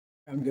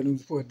I'm going to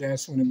report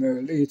that's when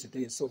Mary Lee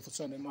today. So for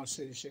Sunday, my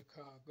city,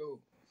 Chicago.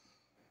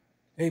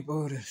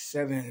 April the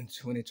 7th,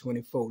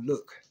 2024.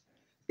 Look,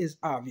 it's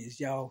obvious,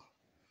 y'all.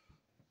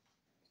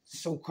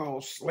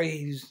 So-called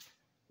slaves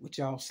with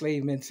y'all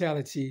slave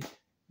mentality,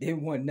 they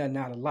didn't want nothing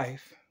out of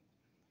life.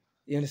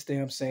 You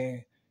understand what I'm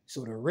saying?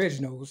 So the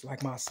originals,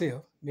 like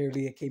myself, Mary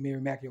Lee, aka Mary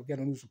Mack, your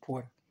ghetto news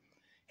reporter,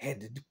 had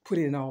to put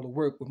in all the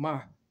work with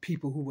my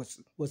people who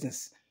wasn't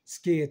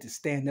scared to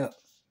stand up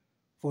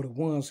for the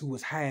ones who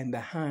was hiding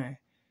behind.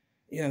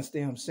 You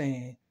understand what I'm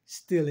saying?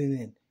 Stealing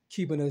and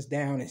keeping us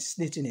down and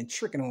snitching and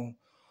tricking on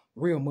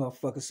real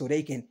motherfuckers so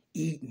they can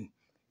eat and,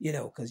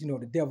 because,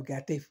 the devil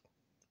got their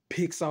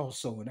picks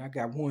also. And I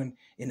got one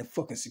in the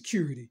fucking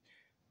security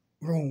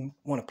room,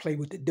 want to play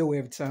with the door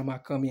every time I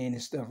come in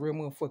and stuff. Real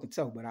motherfucking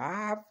talk. But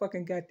I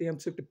fucking goddamn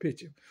took the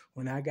picture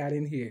when I got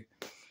in here.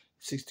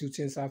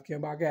 6210 South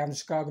Campbell Avenue,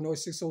 Chicago, North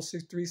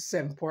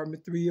 60637,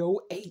 apartment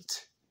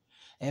 308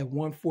 at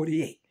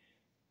 148.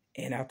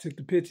 And I took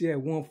the picture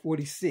at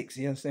 146.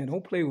 You understand?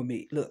 Don't play with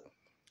me. Look,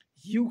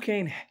 it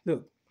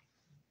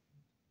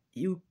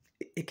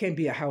can't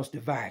be a house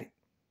divided.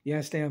 You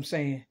understand what I'm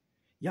saying?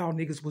 Y'all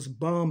niggas was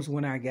bums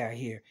when I got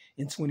here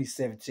in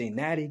 2017.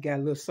 Now they got a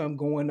little something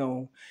going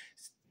on.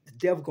 The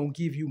devil gonna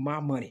give you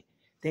my money.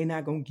 They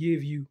not gonna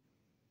give you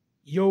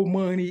your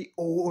money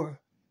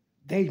or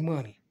their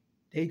money.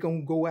 They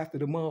gonna go after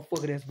the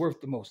motherfucker that's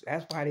worth the most.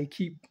 That's why they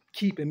keep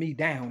keeping me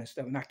down and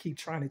stuff. And I keep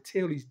trying to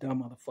tell these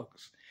dumb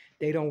motherfuckers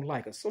they don't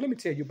like us. So let me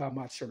tell you about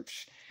my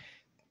church.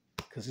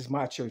 Because it's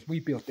my church. We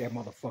built that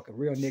motherfucker.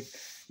 Real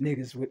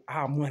niggas with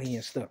our money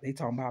and stuff. They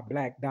talking about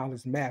black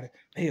dollars matter.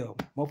 Hell,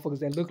 motherfuckers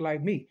that look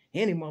like me.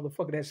 Any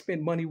motherfucker that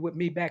spent money with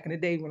me back in the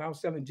day when I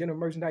was selling general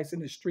merchandise in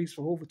the streets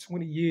for over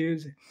 20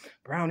 years. And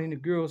Brownie the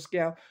Girl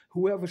Scout.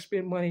 Whoever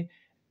spent money,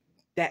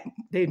 that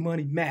their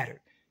money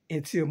mattered.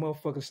 Until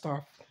motherfuckers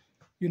start,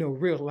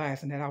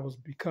 realizing that I was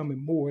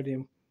becoming more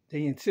than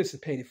they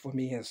anticipated for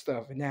me and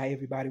stuff. And now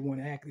everybody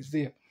want to act as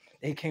if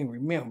they can't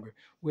remember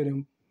where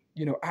them,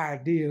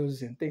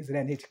 ideas and things of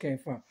that nature came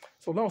from.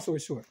 So long story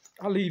short,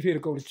 I leave here to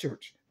go to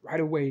church.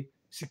 Right away,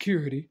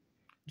 security,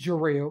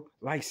 Jarrell,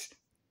 like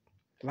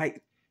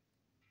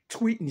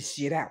tweeting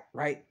shit out,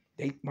 right?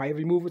 My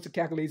every move was a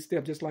calculated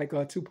step, just like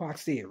Tupac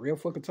said. Real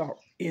fucking talk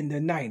in the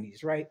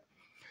 90s, right?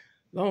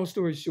 Long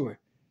story short,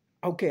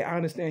 okay, I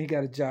understand he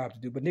got a job to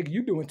do, but nigga,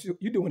 you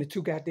doing it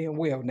too goddamn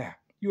well now.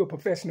 You a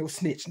professional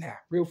snitch now.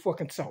 Real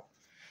fucking talk.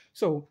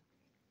 So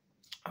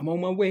I'm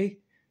on my way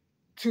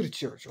to the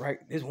church, right?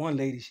 This one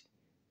lady,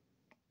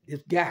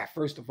 this guy,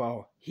 first of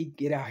all, he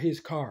get out his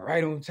car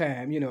right on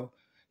time,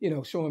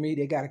 showing me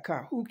they got a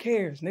car. Who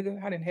cares,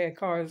 nigga? I done had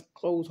cars,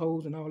 clothes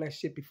holes, and all that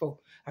shit before.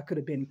 I could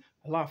have been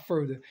a lot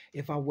further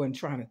if I wasn't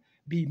trying to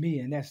be me,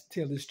 and that's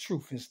tell this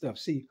truth and stuff.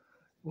 See,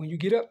 when you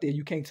get up there,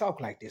 you can't talk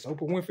like this.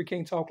 Oprah Winfrey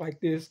can't talk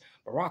like this.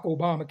 Barack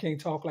Obama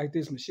can't talk like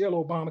this. Michelle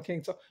Obama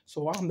can't talk.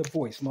 So I'm the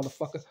voice,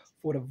 motherfucker,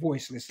 for the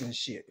voiceless and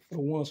shit. For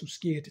the ones who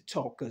scared to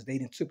talk because they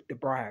didn't took the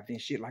bribe and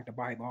shit like the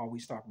Bible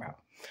always talk about.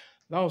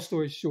 Long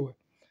story short,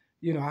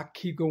 I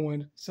keep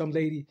going. Some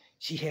lady,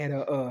 she had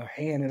a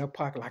hand in her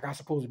pocket like I'm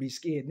supposed to be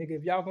scared. Nigga,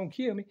 if y'all gonna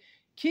kill me,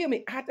 kill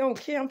me. I don't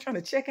care. I'm trying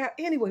to check out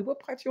anyway. What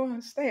part you don't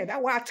understand?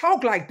 That's why I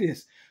talk like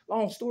this.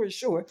 Long story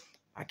short,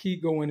 I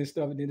keep going and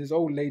stuff. And then this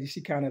old lady,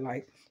 she kind of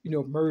like,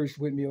 merged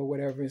with me or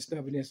whatever and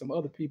stuff. And then some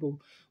other people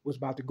was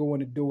about to go in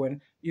the door and,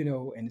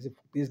 and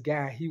this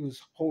guy, he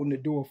was holding the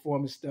door for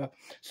me and stuff.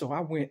 So I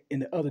went in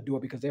the other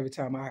door because every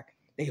time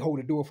they hold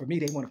the door for me,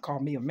 they want to call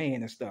me a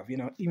man and stuff.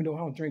 Even though I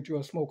don't drink,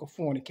 drugs, smoke, or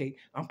fornicate,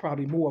 I'm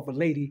probably more of a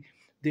lady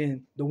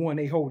than the one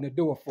they holding the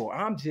door for.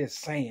 I'm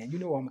just saying,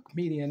 I'm a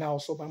comedian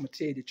also, but I'm going to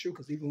tell you the truth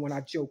because even when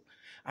I joke,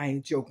 I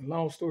ain't joking.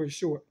 Long story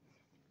short,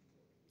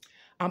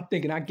 I'm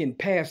thinking I'm getting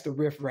past the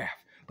riffraff,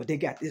 but they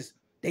got this,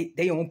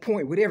 they on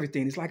point with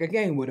everything. It's like a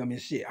game with them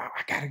and shit. I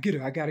gotta get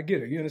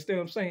her. You understand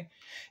what I'm saying?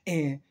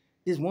 And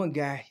this one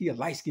guy, he a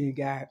light-skinned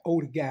guy,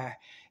 older guy,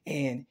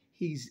 and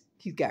he's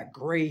got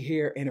gray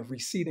hair and a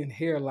receding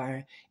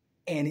hairline,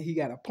 and he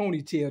got a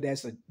ponytail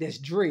that's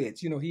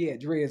dreads. He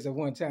had dreads at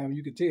one time,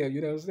 you could tell,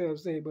 you know what I'm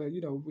saying? But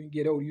when you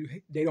get older,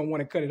 they don't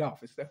want to cut it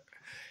off and stuff.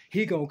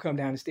 He gonna come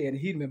down the stairs, and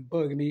he's been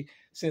bugging me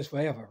since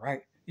forever,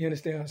 right? You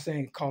understand what I'm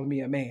saying? Calling me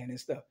a man and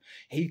stuff.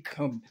 He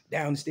come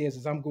down the stairs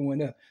as I'm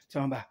going up,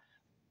 talking about,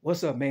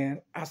 what's up,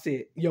 man? I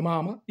said, your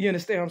mama. You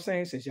understand what I'm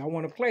saying? Since y'all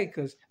want to play,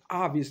 because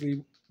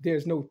obviously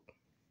there's no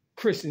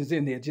Christians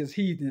in there, just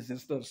heathens and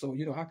stuff. So,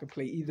 I can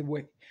play either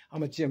way.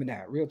 I'm a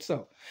Gemini, real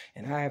tough.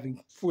 And I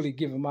haven't fully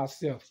given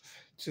myself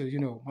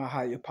to, my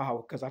higher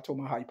power, because I told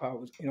my higher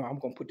power, I'm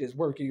going to put this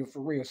work in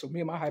for real. So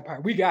me and my higher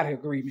power, we got an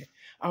agreement.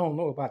 I don't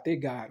know about their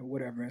God or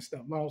whatever and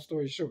stuff. Long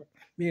story short,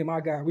 me and my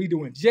guy, we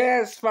doing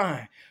just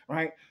fine,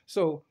 right?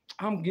 So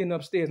I'm getting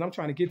upstairs and I'm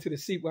trying to get to the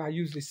seat where I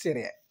usually sit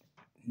at.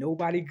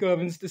 Nobody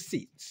governs the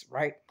seats,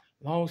 right?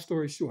 Long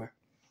story short,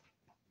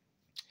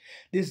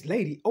 this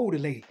lady, older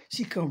lady,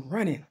 she come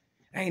running.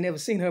 I ain't never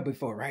seen her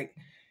before, right?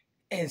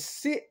 And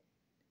sit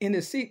in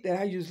the seat that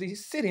I usually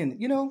sit in,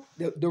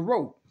 the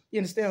row. You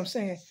understand what I'm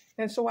saying?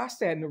 And so I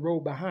sat in the row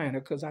behind her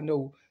because I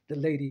know the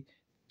lady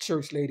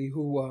church lady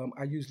who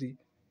I usually,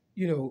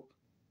 you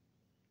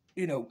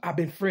know, I've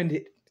been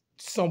friended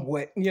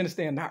somewhat. You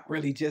understand? Not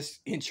really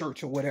just in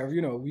church or whatever.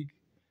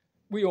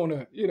 We on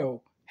a,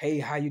 hey,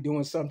 how you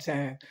doing?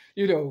 Sometime,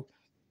 you know,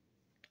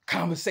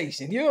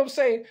 conversation. You know what I'm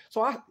saying?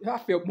 So I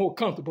felt more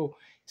comfortable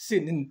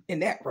sitting in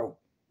that row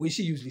where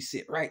she usually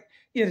sit, right?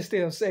 You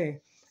understand what I'm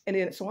saying? And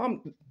then so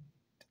I'm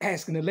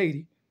asking the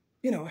lady,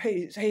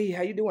 hey,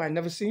 how you doing? I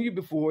never seen you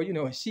before,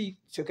 and she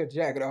took her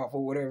jacket off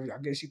or whatever.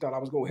 I guess she thought I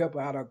was gonna help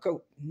her out of her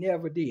coat.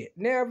 Never did.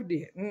 Never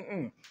did.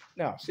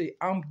 No, see,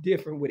 I'm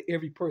different with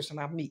every person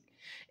I meet.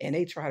 And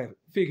they try to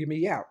figure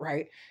me out,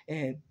 right?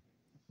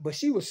 But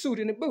she was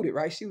suited and booted,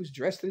 right? She was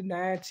dressed to the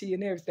 9T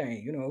and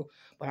everything,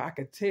 But I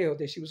could tell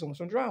that she was on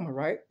some drama,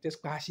 right?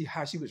 Just by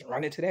how she was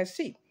running to that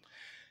seat.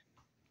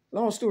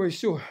 Long story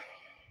short,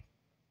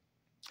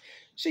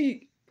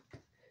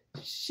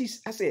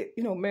 I said,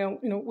 ma'am,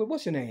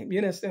 what's your name? You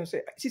understand?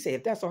 She said,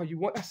 if that's all you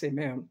want. I said,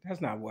 ma'am,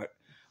 that's not what,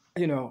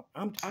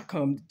 I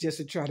come just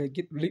to try to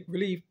get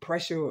relieve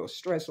pressure or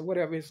stress or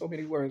whatever, in so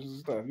many words and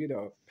stuff,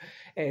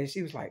 And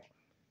she was like,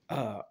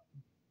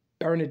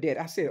 Bernadette.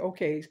 I said,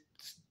 okay,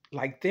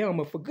 like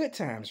Thelma for good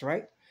times,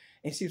 right?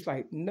 And she was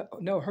like,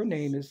 no, her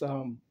name is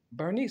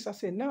Bernice. I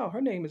said, no,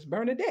 her name is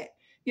Bernadette.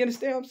 You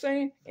understand what I'm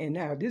saying? And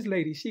now this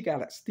lady, she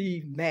got a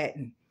Steve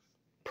Madden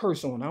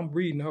purse on. I'm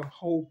reading her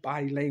whole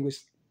body language,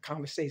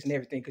 conversation,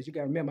 everything, because you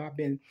got to remember, I've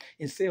been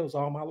in sales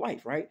all my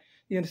life, right?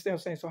 You understand what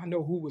I'm saying? So I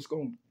know who was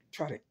going to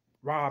try to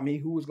rob me,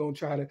 who was going to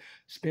try to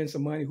spend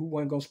some money, who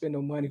wasn't going to spend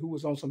no money, who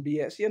was on some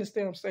BS. You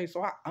understand what I'm saying?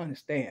 So I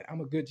understand.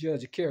 I'm a good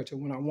judge of character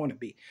when I want to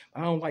be.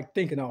 I don't like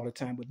thinking all the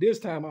time, but this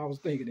time I was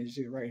thinking this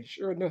shit, right? And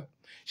sure enough,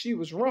 she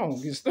was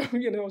wrong and stuff,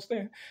 you know what I'm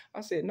saying?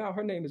 I said, no,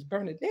 her name is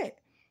Bernadette.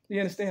 You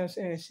understand what I'm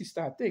saying? She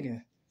started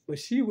thinking, but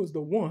she was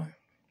the one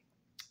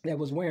that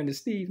was wearing the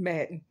Steve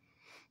Madden,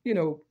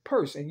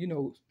 purse.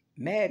 And,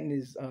 Madden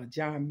is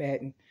John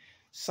Madden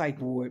psych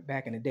ward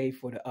back in the day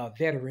for the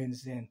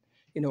veterans and,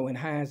 in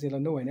Hines,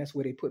 Illinois. And that's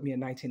where they put me in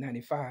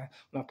 1995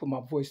 when I put my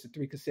voice to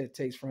 3 cassette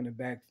tapes front and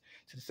back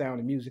to the Sound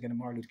of Music and the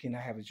Martin Luther King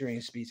I Have a Dream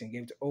speech, and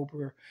gave it to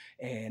Oprah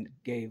and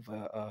gave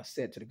a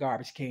set to the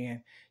Garbage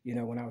Can,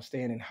 when I was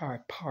staying in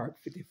Hyde Park,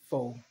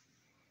 54,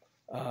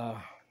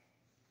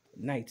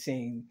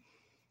 19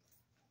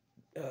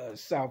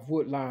 South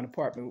Woodline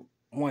apartment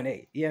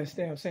 1A. You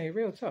understand what I'm saying?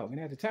 Real talk. And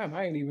at the time,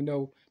 I didn't even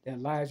know that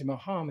Elijah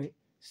Muhammad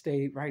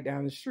stayed right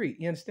down the street.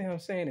 You understand what I'm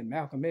saying? And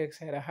Malcolm X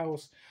had a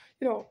house,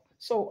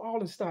 so all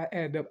this started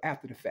adding up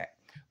after the fact.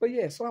 But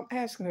yeah, so I'm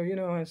asking her,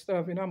 and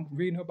stuff, and I'm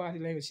reading her body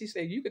language. She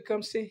said, you could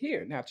come sit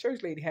here. Now,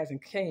 church lady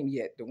hasn't came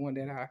yet, the one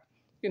that I,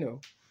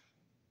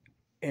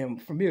 am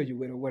familiar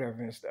with or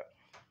whatever and stuff.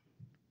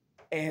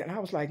 And I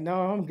was like,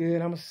 no, I'm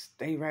good. I'm going to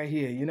stay right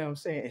here. You know what I'm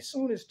saying? As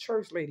soon as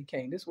church lady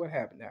came, this is what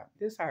happened now.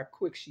 This is how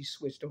quick she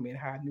switched on me and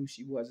how I knew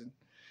she wasn't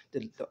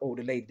the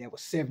older lady that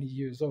was 70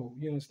 years old.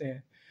 You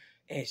understand?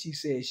 And she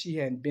said she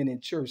hadn't been in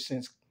church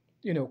since,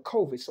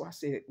 COVID. So I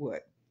said,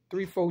 what,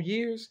 3-4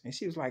 years? And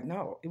she was like,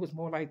 no, it was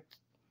more like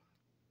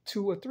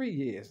 2 or 3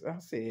 years. I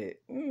said,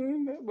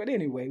 but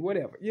anyway,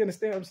 whatever. You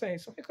understand what I'm saying?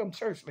 So here comes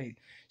church lady.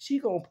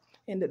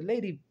 And the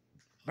lady,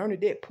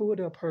 Bernadette, pulled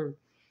up her,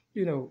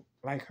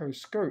 like her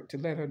skirt to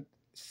let her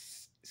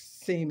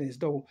seem as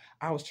though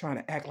I was trying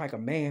to act like a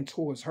man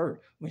towards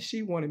her when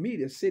she wanted me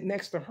to sit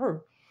next to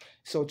her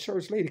so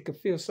church lady could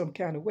feel some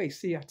kind of way.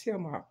 See, I tell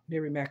my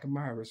Mary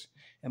McNamara's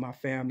and my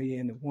family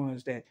and the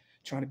ones that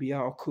trying to be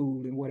all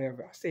cool and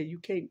whatever, I say you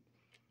can't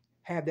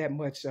have that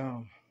much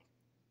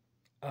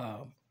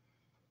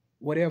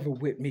whatever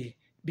with me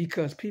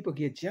because people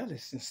get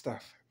jealous and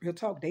stuff. Real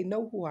talk, they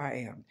know who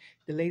I am.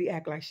 The lady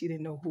act like she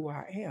didn't know who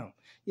I am.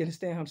 You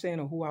understand what I'm saying?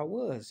 Or who I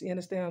was. You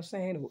understand what I'm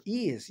saying? Or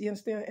is. You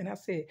understand? And I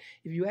said,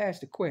 if you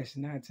ask the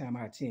question 9 times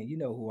out of 10, you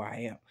know who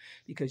I am.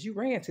 Because you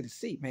ran to the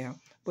seat, man.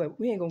 But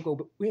we ain't gonna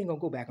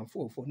go back and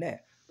forth on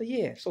that. But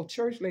yeah, so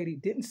church lady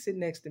didn't sit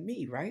next to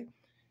me, right?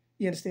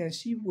 You understand?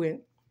 She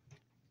went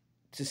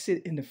to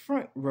sit in the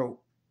front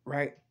row,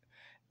 right?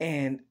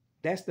 And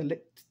that's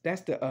the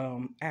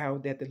aisle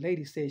that the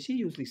lady said she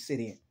usually sit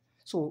in.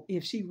 So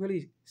if she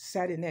really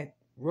sat in that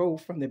row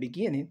from the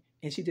beginning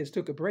and she just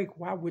took a break,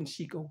 why wouldn't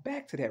she go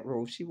back to that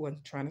row if she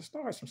wasn't trying to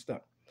start some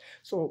stuff?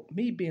 So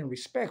me being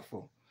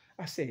respectful,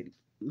 I said,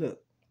 look,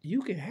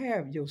 you can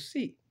have your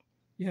seat.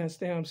 You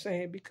understand what I'm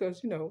saying?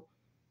 Because,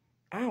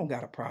 I don't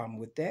got a problem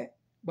with that.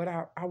 But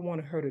I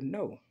wanted her to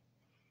know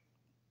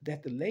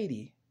that the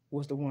lady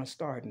was the one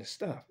starting the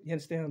stuff. You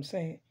understand what I'm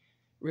saying?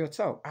 Real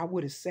talk. I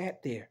would have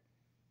sat there.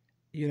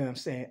 You know what I'm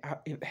saying?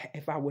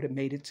 If I would have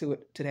made it to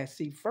that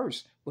seat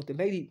first. But the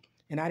lady,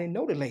 and I didn't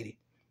know the lady.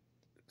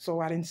 So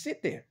I didn't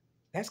sit there.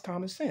 That's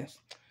common sense.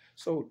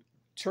 So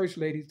church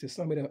lady, to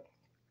sum it up,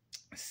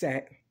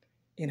 sat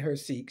in her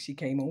seat. She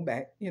came on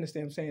back. You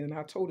understand what I'm saying? And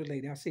I told the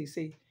lady, I say,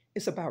 see,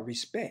 it's about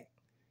respect.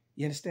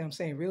 You understand what I'm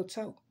saying? Real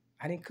talk.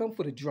 I didn't come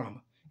for the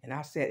drama. And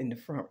I sat in the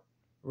front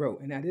row.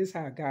 And now this is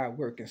how God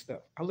work and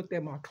stuff. I looked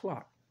at my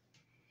clock,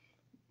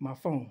 my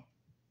phone,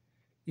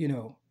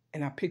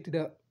 and I picked it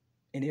up.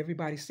 And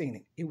everybody seen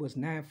it. It was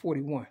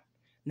 9:41.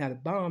 Now the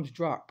bombs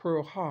dropped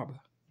Pearl Harbor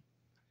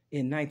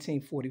in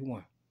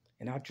 1941.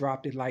 And I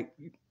dropped it like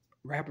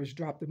rappers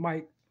drop the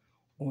mic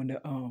on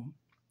the on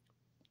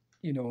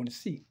the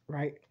seat,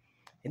 right?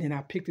 And then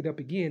I picked it up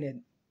again at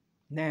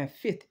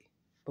 9:50.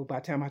 But by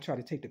the time I tried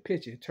to take the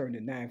picture, it turned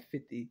to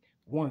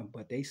 9:51.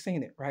 But they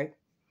seen it, right?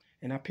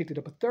 And I picked it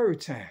up a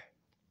third time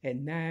at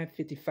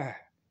 9:55.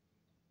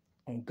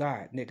 On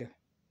God, nigga.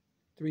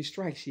 3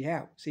 strikes, she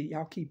out. See,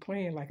 y'all keep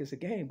playing like it's a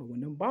game, but when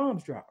them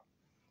bombs drop,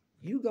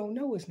 you gonna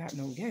know it's not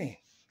no game.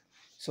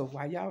 So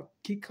while y'all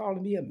keep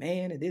calling me a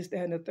man and this,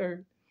 that, and the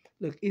third,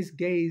 look, it's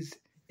gays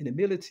in the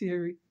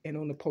military and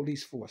on the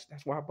police force.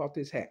 That's why I bought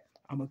this hat.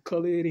 I'm gonna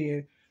color it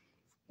in,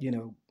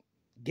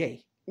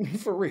 gay.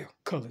 For real.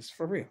 Colors,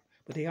 for real.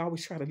 But they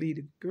always try to leave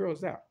the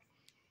girls out.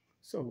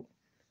 So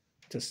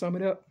to sum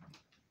it up,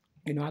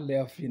 I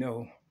left,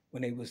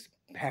 when they was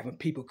having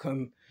people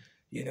come,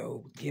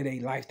 give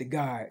their life to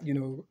God,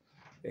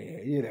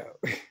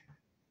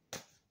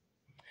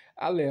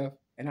 I left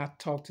and I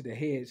talked to the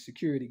head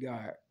security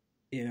guard,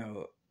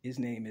 his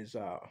name is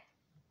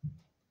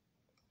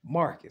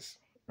Marcus,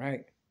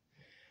 right?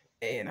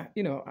 And I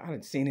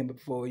hadn't seen him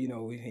before,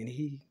 and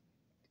he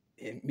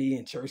and me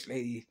and church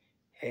lady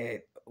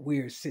had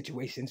weird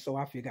situations, so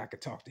I figured I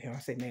could talk to him. I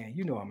said, man,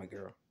 I'm a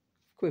girl.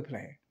 Quit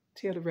playing.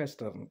 Tell the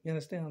rest of them, you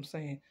understand what I'm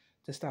saying?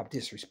 To stop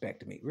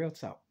disrespecting me. Real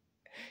talk.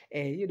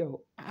 And,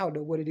 I don't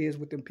know what it is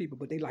with them people,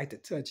 but they like to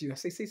touch you. I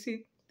say,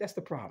 see, that's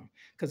the problem.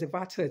 Because if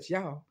I touch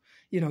y'all,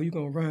 you're going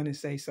to run and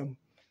say some,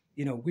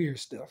 weird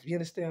stuff. You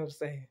understand what I'm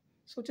saying?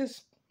 So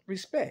just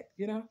respect,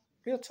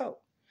 real talk.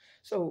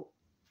 So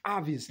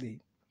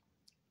obviously,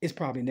 it's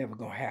probably never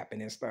going to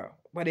happen and stuff.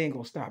 But it ain't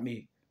going to stop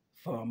me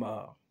from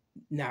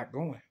not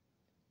going.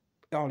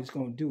 All it's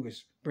going to do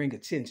is bring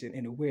attention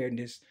and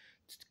awareness.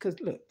 Because,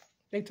 look,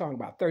 they talking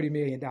about $30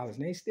 million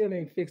and they still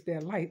ain't fixed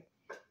that light.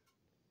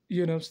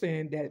 You know what I'm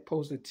saying? That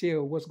supposed to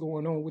tell what's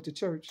going on with the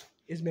church.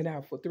 It's been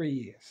out for 3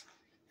 years.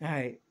 All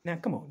right. Now,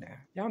 come on now.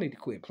 Y'all need to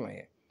quit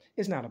playing.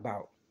 It's not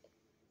about,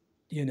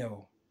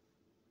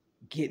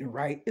 getting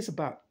right. It's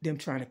about them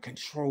trying to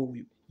control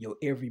your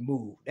every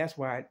move. That's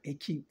why they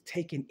keep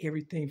taking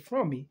everything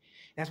from me.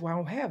 That's why I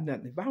don't have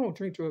nothing. If I don't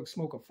drink, drugs,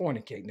 smoke, or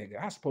fornicate,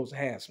 nigga, I'm supposed to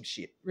have some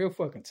shit. Real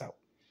fucking talk.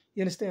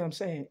 You understand what I'm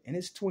saying? And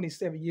it's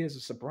 27 years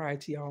of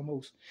sobriety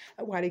almost.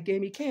 That's why they gave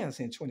me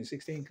cancer in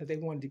 2016, because they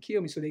wanted to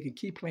kill me so they could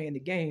keep playing the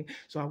game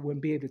so I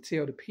wouldn't be able to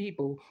tell the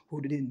people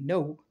who didn't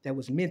know that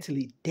was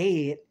mentally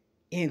dead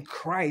in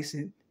Christ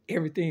and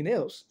everything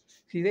else.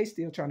 See, they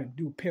still trying to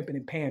do pimping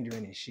and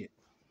pandering and shit.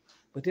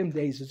 But them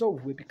days is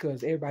over with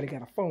because everybody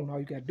got a phone. All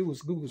you got to do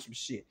is Google some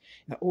shit.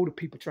 And the older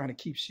people trying to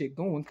keep shit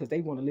going because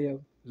they want to live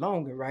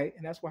longer, right?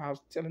 And that's why I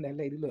was telling that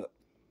lady, look,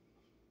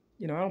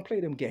 I don't play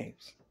them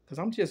games. Because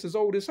I'm just as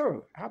old as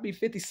her. I'll be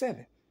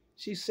 57.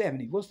 She's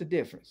 70. What's the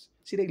difference?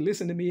 See, they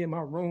listen to me in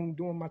my room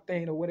doing my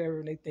thing or whatever,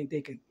 and they think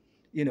they can,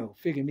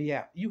 figure me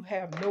out. You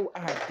have no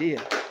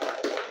idea.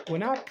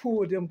 When I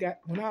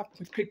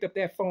picked up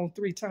that phone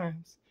 3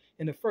 times,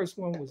 and the first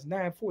one was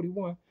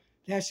 9:41,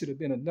 that should have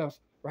been enough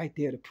right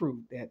there to prove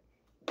that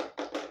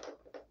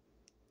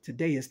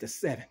today is the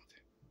 7th.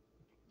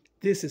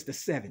 This is the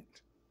 7th.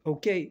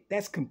 Okay?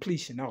 That's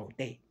completion all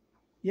day.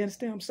 You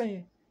understand what I'm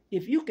saying?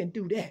 If you can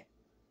do that,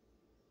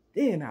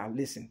 then I'll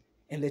listen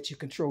and let you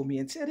control me.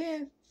 Until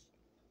then,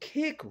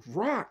 kick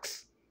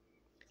rocks.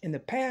 And the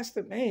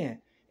pastor,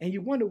 man, and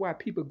you wonder why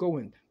people go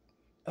and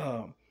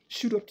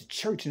shoot up the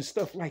church and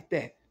stuff like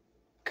that.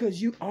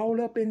 Because you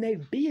all up in their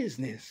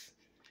business.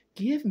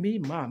 Give me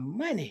my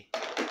money.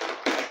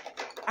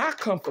 I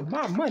come for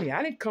my money.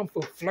 I didn't come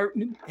for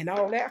flirting and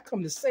all that. I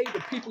come to save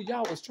the people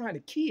y'all was trying to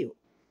kill.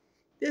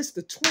 This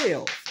the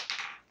 12.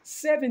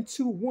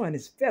 721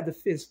 is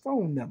Featherfist's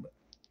phone number.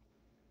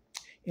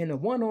 And the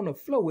one on the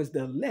floor is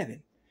the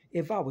 11.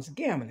 If I was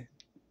gambling,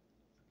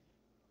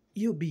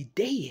 you'll be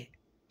dead.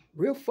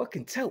 Real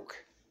fucking talk.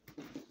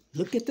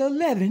 Look at the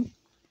 11.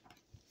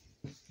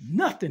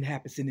 Nothing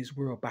happens in this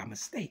world by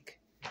mistake.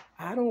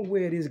 I don't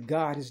wear this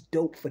God is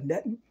dope for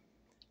nothing,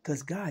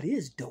 because God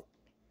is dope.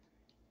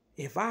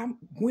 If I'm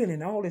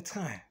winning all the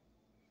time,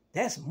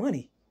 that's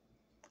money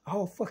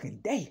all fucking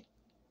day.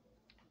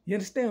 You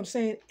understand what I'm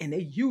saying? And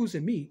they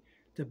using me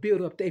to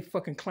build up their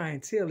fucking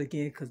clientele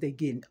again because they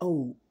getting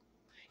old.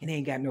 And they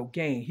ain't got no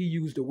game. He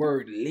used the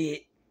word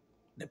lit.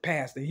 The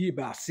pastor, he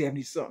about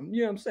 70-something.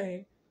 You know what I'm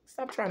saying?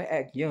 Stop trying to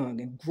act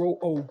young and grow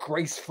old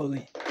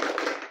gracefully.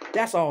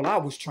 That's all I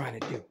was trying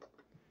to do.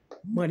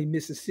 Money,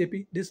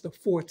 Mississippi. This is the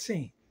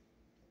 14.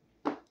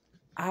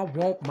 I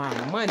want my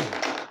money.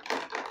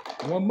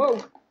 One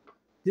more.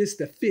 This is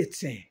the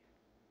 15.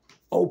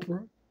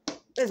 Oprah.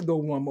 Let's go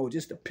one more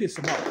just to piss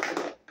them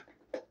off.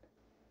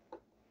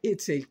 It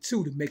takes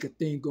 2 to make a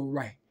thing go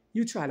right.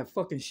 You try to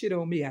fucking shit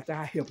on me after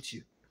I helped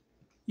you.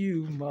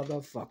 You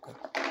motherfucker.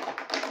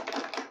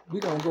 We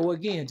gonna go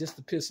again just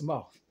to piss him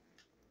off.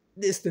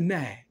 This the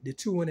 9, the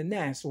 2 and the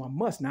 9, so I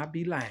must not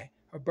be lying.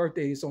 Her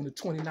birthday is on the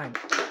 29th.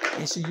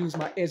 And she used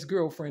my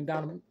ex-girlfriend,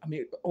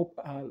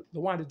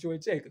 LaWanda Joy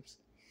Jacobs.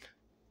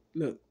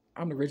 Look,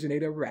 I'm the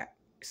originator of rap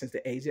since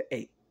the age of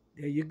 8.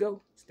 There you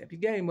go. Step your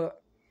game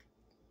up.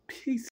 Peace.